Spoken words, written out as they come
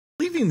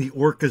Leaving the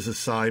orcas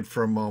aside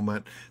for a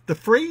moment, the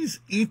phrase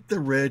eat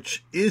the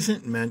rich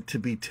isn't meant to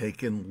be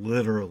taken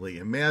literally.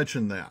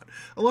 Imagine that.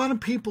 A lot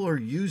of people are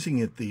using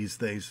it these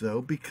days,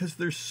 though, because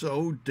they're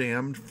so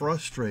damned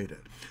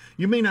frustrated.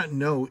 You may not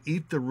know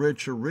eat the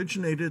rich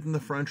originated in the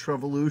French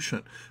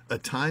Revolution, a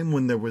time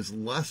when there was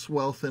less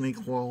wealth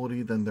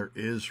inequality than there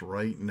is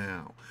right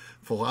now.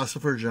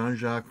 Philosopher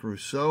Jean-Jacques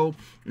Rousseau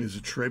is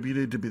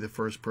attributed to be the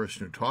first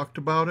person who talked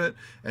about it,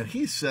 and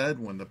he said,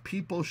 when the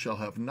people shall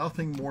have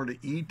nothing more to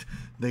eat,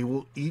 they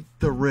will eat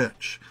the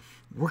rich.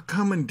 We're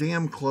coming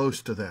damn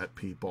close to that,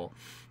 people.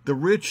 The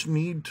rich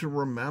need to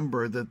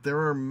remember that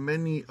there are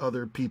many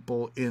other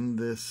people in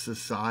this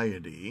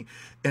society,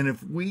 and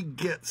if we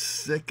get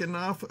sick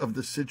enough of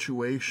the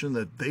situation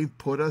that they've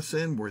put us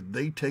in, where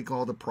they take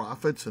all the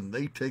profits and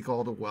they take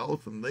all the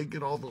wealth and they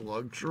get all the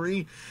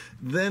luxury,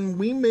 then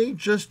we may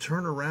just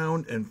turn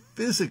around and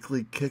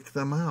physically kick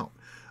them out.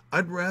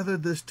 I'd rather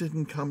this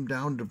didn't come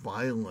down to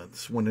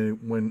violence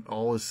when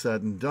all is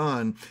said and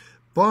done.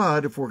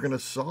 But if we're going to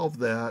solve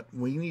that,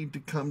 we need to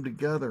come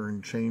together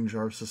and change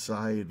our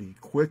society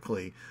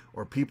quickly,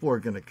 or people are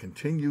going to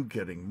continue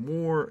getting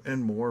more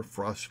and more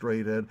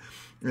frustrated.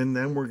 And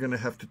then we're going to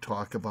have to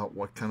talk about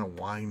what kind of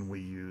wine we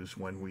use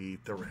when we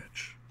eat the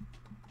rich.